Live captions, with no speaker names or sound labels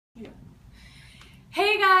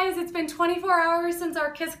Hey guys, it's been 24 hours since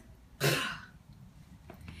our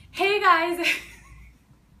Hey guys.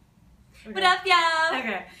 What up, y'all?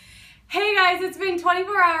 Okay. Hey guys, it's been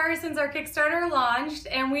 24 hours since our Kickstarter launched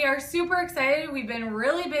and we are super excited. We've been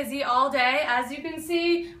really busy all day. As you can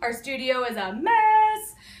see, our studio is a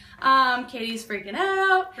mess. Katie's freaking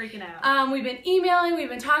out. We've been emailing, we've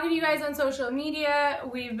been talking to you guys on social media,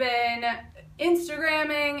 we've been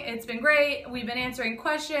Instagramming. It's been great. We've been answering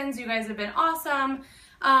questions. You guys have been awesome.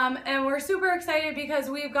 And we're super excited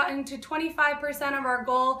because we've gotten to 25% of our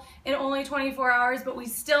goal in only 24 hours, but we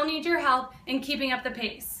still need your help in keeping up the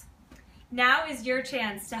pace. Now is your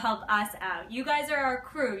chance to help us out. You guys are our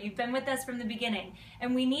crew. You've been with us from the beginning,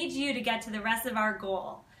 and we need you to get to the rest of our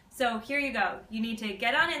goal. So here you go. You need to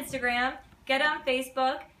get on Instagram, get on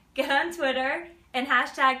Facebook, get on Twitter, and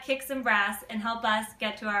hashtag #KicksandBrass and help us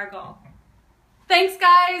get to our goal. Thanks,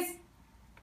 guys.